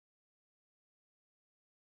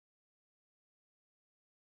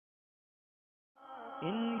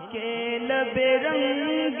ان کے لب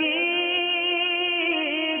رنگی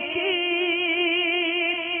کی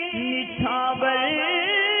نچھاور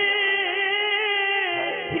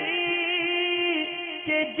تھی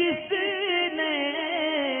کہ جس نے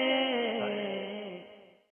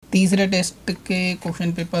تیسرے ٹیسٹ کے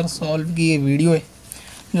کوشچن پیپر سالو کی یہ ویڈیو ہے.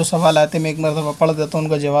 جو سوال آتے میں ایک مرتبہ پڑھ دیتا ہوں، ان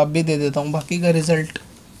کا جواب بھی دے دیتا ہوں. باقی کا رزلٹ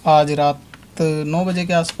آج رات 9 بجے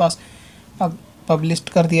کے آس پاس اب پبلشڈ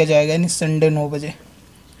کر دیا جائے گا، یعنی سنڈے 9 بجے.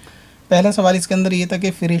 پہلا سوال اس کے اندر یہ تھا کہ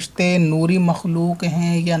فرشتے نوری مخلوق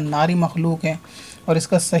ہیں یا ناری مخلوق ہیں، اور اس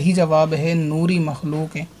کا صحیح جواب ہے نوری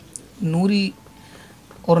مخلوق ہیں. نوری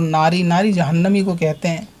اور ناری جہنمی کو کہتے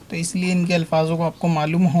ہیں، تو اس لیے ان کے الفاظوں کو آپ کو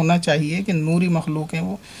معلوم ہونا چاہیے کہ نوری مخلوق ہیں،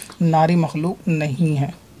 وہ ناری مخلوق نہیں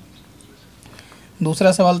ہیں.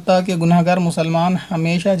 دوسرا سوال تھا کہ گناہگار مسلمان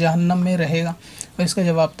ہمیشہ جہنم میں رہے گا، اور اس کا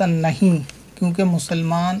جواب تھا نہیں، کیونکہ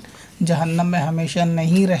مسلمان جہنم میں ہمیشہ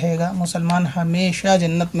نہیں رہے گا. مسلمان ہمیشہ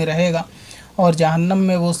جنت میں رہے گا، اور جہنم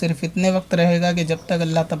میں وہ صرف اتنے وقت رہے گا کہ جب تک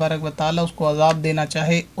اللہ تبارک و تعالیٰ اس کو عذاب دینا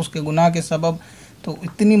چاہے اس کے گناہ کے سبب، تو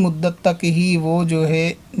اتنی مدت تک ہی وہ جو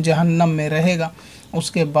ہے جہنم میں رہے گا.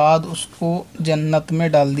 اس کے بعد اس کو جنت میں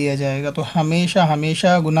ڈال دیا جائے گا. تو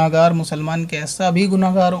ہمیشہ گناہگار مسلمان کیسا بھی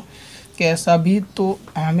گناہگار ہو، کیسا بھی، تو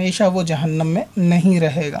ہمیشہ وہ جہنم میں نہیں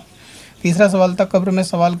رہے گا. تیسرا سوال تھا قبر میں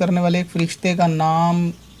سوال کرنے والے ایک فرشتے کا نام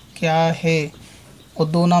کیا ہے، اور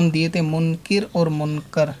 2 نام دیے تھے، منکر اور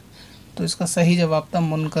منکر. تو اس کا صحیح جواب تھا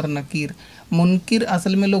منکر نکیر. منکر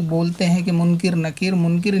اصل میں لوگ بولتے ہیں کہ منکر نکیر،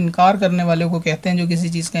 منکر انکار کرنے والے کو کہتے ہیں جو کسی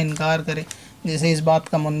چیز کا انکار کرے، جیسے اس بات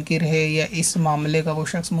کا منکر ہے یا اس معاملے کا وہ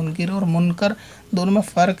شخص منکر. اور منکر دونوں میں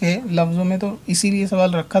فرق ہے لفظوں میں، تو اسی لیے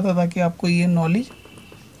سوال رکھا تھا تاکہ آپ کو یہ نالج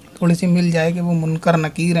تھوڑی سی مل جائے کہ وہ منکر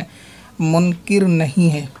نکیر ہیں، منکر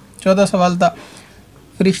نہیں ہے. چوتھا سوال تھا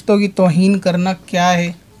فرشتوں کی توہین کرنا کیا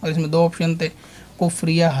ہے، اور اس میں 2 آپشن تھے، کفر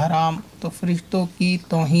یا حرام. تو فرشتوں کی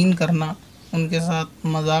توہین کرنا، ان کے ساتھ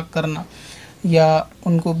مذاق کرنا، یا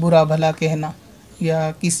ان کو برا بھلا کہنا،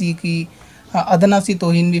 یا کسی کی ادنا سی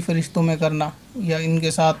توہین بھی فرشتوں میں کرنا، یا ان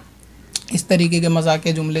کے ساتھ اس طریقے کے مذاق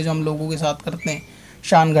کے جملے جو ہم لوگوں کے ساتھ کرتے ہیں،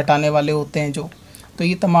 شان گھٹانے والے ہوتے ہیں جو، تو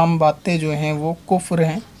یہ تمام باتیں جو ہیں وہ کفر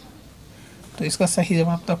ہیں. تو اس کا صحیح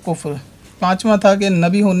جواب تھا کفر. 5واں تھا کہ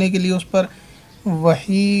نبی ہونے کے لیے اس پر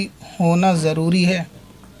وحی ہونا ضروری ہے.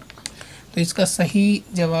 تو اس کا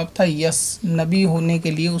صحیح جواب تھا یس، نبی ہونے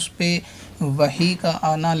کے لیے اس پہ وحی کا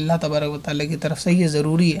آنا اللہ تبارک و تعالیٰ کی طرف سے یہ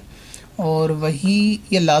ضروری ہے. اور وحی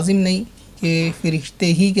یہ لازم نہیں کہ فرشتے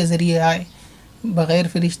ہی کے ذریعے آئے، بغیر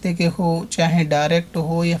فرشتے کے ہو، چاہے ڈائریکٹ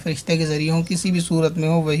ہو یا فرشتے کے ذریعے ہو، کسی بھی صورت میں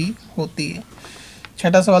ہو وحی ہوتی ہے.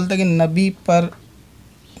 6واں سوال تھا کہ نبی پر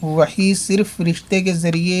وحی صرف فرشتے کے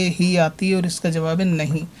ذریعے ہی آتی ہے، اور اس کا جواب ہے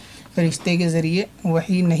نہیں، فرشتے کے ذریعے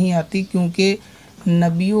وحی نہیں آتی، کیونکہ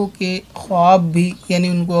نبیوں کے خواب بھی، یعنی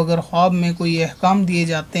ان کو اگر خواب میں کوئی احکام دیے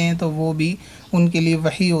جاتے ہیں تو وہ بھی ان کے لیے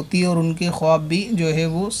وحی ہوتی ہے، اور ان کے خواب بھی جو ہے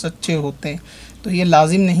وہ سچے ہوتے ہیں. تو یہ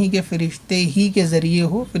لازم نہیں کہ فرشتے ہی کے ذریعے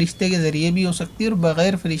ہو، فرشتے کے ذریعے بھی ہو سکتی ہے، اور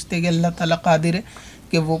بغیر فرشتے کے اللہ تعالیٰ قادر ہے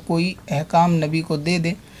کہ وہ کوئی احکام نبی کو دے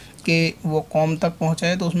دے کہ وہ قوم تک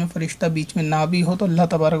پہنچائے، تو اس میں فرشتہ بیچ میں نہ بھی ہو تو اللہ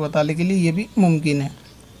تبارک و تعالیٰ کے لیے یہ بھی ممکن ہے.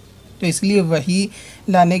 تو اس لیے وحی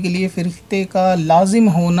لانے کے لیے فرشتے کا لازم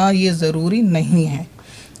ہونا یہ ضروری نہیں ہے.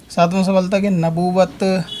 7واں سوال تھا کہ نبوت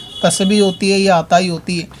کسبی ہوتی ہے یا عطائی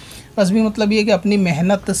ہوتی ہے. کسبی مطلب یہ کہ اپنی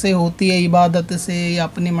محنت سے ہوتی ہے، عبادت سے یا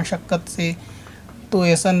اپنی مشقت سے، تو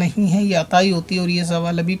ایسا نہیں ہے، یہ عطائی ہوتی ہے، اور یہ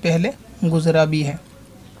سوال ابھی پہلے گزرا بھی ہے.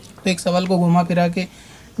 تو ایک سوال کو گھما پھرا کے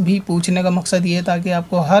بھی پوچھنے کا مقصد یہ تھا کہ آپ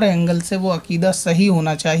کو ہر اینگل سے وہ عقیدہ صحیح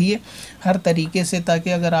ہونا چاہیے، ہر طریقے سے،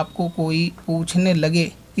 تاکہ اگر آپ کو کوئی پوچھنے لگے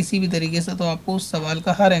کسی بھی طریقے سے تو آپ کو اس سوال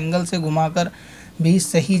کا ہر اینگل سے گھما کر بھی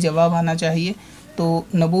صحیح جواب آنا چاہیے. تو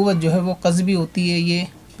نبوت جو ہے وہ قصبی ہوتی ہے. یہ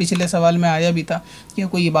پچھلے سوال میں آیا بھی تھا کہ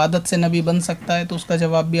کوئی عبادت سے نبی بن سکتا ہے، تو اس کا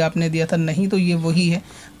جواب بھی آپ نے دیا تھا نہیں. تو یہ وہی ہے،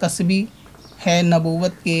 قصبی ہے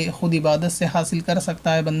نبوت کے، خود عبادت سے حاصل کر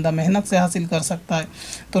سکتا ہے بندہ، محنت سے حاصل کر سکتا ہے،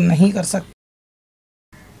 تو نہیں کر سکتا.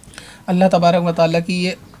 اللہ تبارک و تعالیٰ کی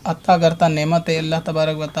یہ عطا کرتا نعمت ہے، اللہ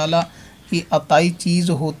تبارک و تعالیٰ کی عطائی چیز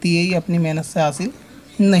ہوتی ہے، یہ اپنی محنت سے حاصل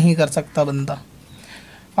نہیں کر سکتا بندہ.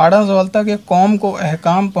 8واں سوال تھا کہ قوم کو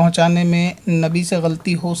احکام پہنچانے میں نبی سے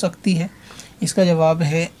غلطی ہو سکتی ہے. اس کا جواب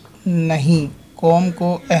ہے نہیں، قوم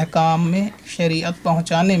کو احکام میں، شریعت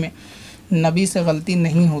پہنچانے میں نبی سے غلطی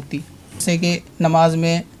نہیں ہوتی. جیسے کہ نماز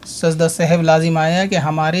میں سجدہ سہو لازم آیا کہ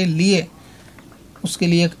ہمارے لیے، اس کے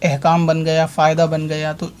لیے ایک احکام بن گیا، فائدہ بن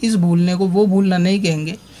گیا، تو اس بھولنے کو وہ بھولنا نہیں کہیں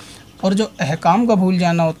گے. اور جو احکام کا بھول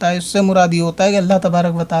جانا ہوتا ہے، اس سے مراد یہ ہوتا ہے کہ اللہ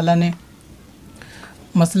تبارک و تعالیٰ نے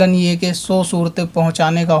मसलन ये कि 100 सूरतें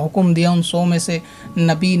पहुँचाने का हुक्म दिया, उन 100 में से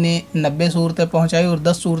नबी ने 90 सूरतें पहुँचाई और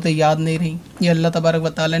 10 सूरतें याद नहीं रहीं। ये अल्लाह तबारक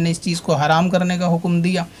व तआला ने इस चीज़ को हराम करने का हुक्म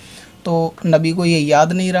दिया तो नबी को ये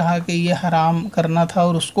याद नहीं रहा कि ये हराम करना था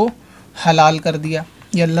और उसको हलाल कर दिया।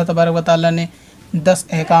 ये अल्लाह तबारक व तआला ने 10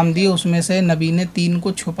 अहकाम दिए, उसमें से नबी ने 3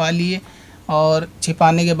 को छुपा लिए और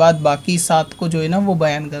छिपाने के बाद बाकी 7 को जो है ना वो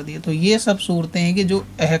बयान कर दिए। तो ये सब सूरतें हैं कि जो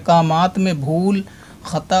अहकामात में भूल,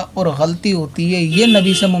 ख़ता और गलती होती है, ये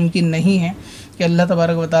नबी से मुमकिन नहीं है कि अल्लाह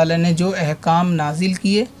तबारक व तआला ने जो अहकाम नाजिल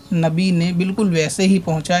किए नबी ने बिल्कुल वैसे ही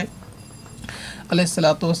पहुँचाए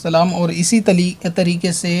अलैहिस्सलातु वस्सलाम। और इसी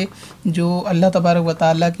तरीके से जो अल्लाह तबारक व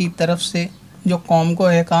तआला की तरफ से जो कौम को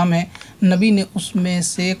अहकाम है नबी ने उसमें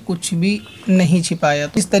से कुछ भी नहीं छिपाया।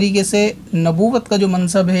 तो इस तरीके से नबूवत का जो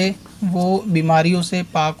मनसब है वो बीमारियों से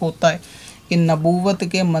पाक होता है कि नबूवत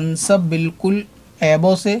के मनसब बिल्कुल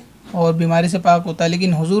ऐबों से और बीमारी से पाक होता है।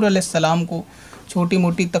 लेकिन हुज़ूर अलैहिस्सलाम को छोटी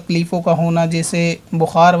मोटी तकलीफ़ों का होना, जैसे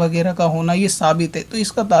बुखार वगैरह का होना, ये साबित है। तो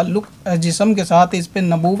इसका ताल्लुक़ जिस्म के साथ है, इस पे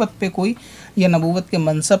नबूवत पे कोई या नबूवत के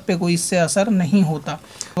मनसब पे कोई इससे असर नहीं होता।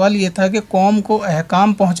 सवाल ये था कि कौम को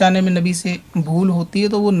अहकाम पहुँचाने में नबी से भूल होती है,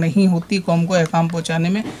 तो वो नहीं होती। कौम को अहकाम पहुँचाने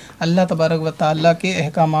में अल्लाह तबारक व तआला के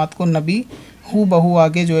अहकामात को नबी हू बहू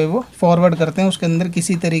आगे जो है वो फॉरवर्ड करते हैं, उसके अंदर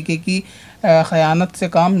किसी तरीके की ख़यानत से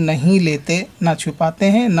काम नहीं लेते, ना छुपाते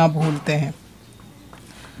हैं ना भूलते हैं।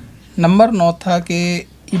 नंबर 9 था कि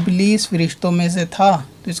इब्लीस फ़रिश्तों में से था,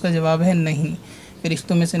 तो इसका जवाब है नहीं,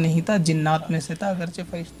 फ़रिश्तों में से नहीं था, जिन्नात में से था, अगरचे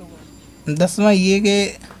फ़रिश्तों को। 10वां ये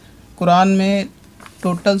कि कुरान में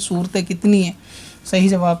टोटल सूरतें कितनी हैं। सही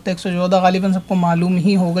जवाब था 114। गालिबन सबको मालूम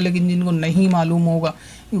ही होगा, लेकिन जिनको नहीं मालूम होगा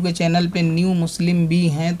क्योंकि चैनल पे न्यू मुस्लिम भी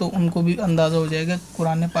हैं तो उनको भी अंदाज़ा हो जाएगा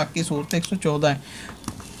कुरान पाक की सूरतें 114 हैं।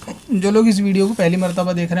 जो लोग इस वीडियो को पहली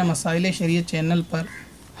मरतबा देख रहे हैं, मसाइल शरीयत चैनल पर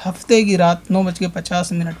हफ्ते की रात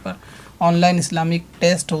 9:50 पर ऑनलाइन इस्लामिक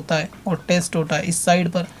टेस्ट होता है और टेस्ट होता है इस साइट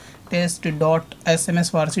पर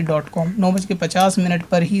test.sms.warsi.com। 9:50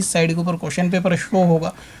 पर ही इस साइट के ऊपर क्वेश्चन पेपर शो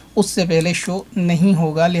होगा, उससे पहले शो नहीं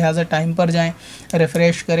होगा। लिहाजा टाइम पर जाएं,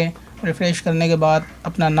 रिफ़्रेश करें, रिफ़्रेश करने के बाद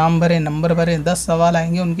अपना नाम भरें, नंबर भरें, 10 सवाल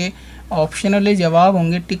आएंगे, उनके ऑप्शनली जवाब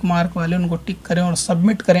होंगे टिक मार्क वाले, उनको टिक करें और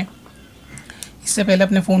सबमिट करें। इससे पहले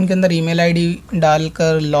अपने फ़ोन के अंदर ईमेल आईडी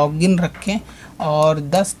डालकर लॉगिन रखें और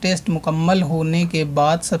 10 टेस्ट मुकम्मल होने के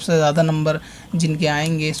बाद सबसे ज़्यादा नंबर जिनके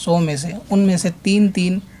आएंगे 100 में से, उनमें से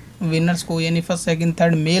 3 विनर्स को, यानी फर्स्ट सेकंड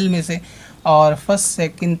थर्ड मेल में से और फर्स्ट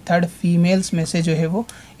सेकंड थर्ड फीमेल्स में से जो है वो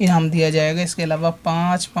इनाम दिया जाएगा। इसके अलावा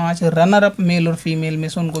 5 रनर अप मेल और फीमेल में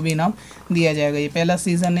से उनको भी इनाम दिया जाएगा। ये पहला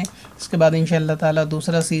सीज़न है, इसके बाद इंशाअल्लाह ताला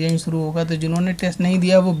दूसरा सीज़न शुरू होगा। तो जिन्होंने टेस्ट नहीं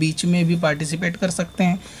दिया वो बीच में भी पार्टिसिपेट कर सकते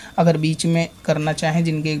हैं, अगर बीच में करना चाहें।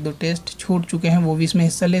 जिनके 1-2 टेस्ट छूट चुके हैं वो भी इसमें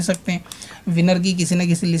हिस्सा ले सकते हैं। विनर की किसी न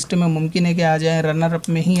किसी लिस्ट में मुमकिन है कि आ जाए, रनर अप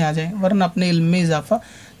में ही आ जाए, वरना अपने इल्म में इजाफ़ा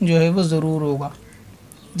जो है वो ज़रूर होगा।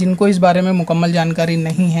 जिनको इस बारे में मुकम्मल जानकारी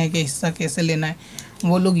नहीं है कि हिस्सा कैसे लेना है,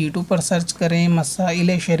 वो लोग यूट्यूब पर सर्च करें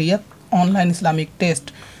मसाइल शरीयत ऑनलाइन इस्लामिक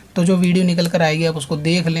टेस्ट, तो जो वीडियो निकल कर आएगी आप उसको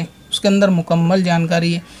देख लें, उसके अंदर मुकम्मल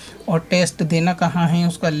जानकारी है और टेस्ट देना कहाँ है,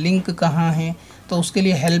 उसका लिंक कहाँ है, तो उसके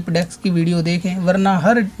लिए हेल्प डेस्क की वीडियो देखें। वरना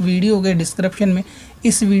हर वीडियो के डिस्क्रिप्शन में,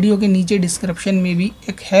 इस वीडियो के नीचे डिस्क्रिप्शन में भी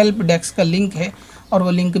एक हेल्प डेस्क का लिंक है और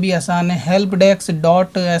वो लिंक भी आसान है,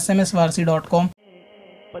 helpdesk.sms.warsi.com।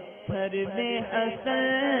 पत्थर में असल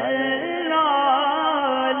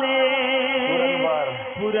वाले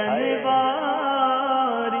पुरनवार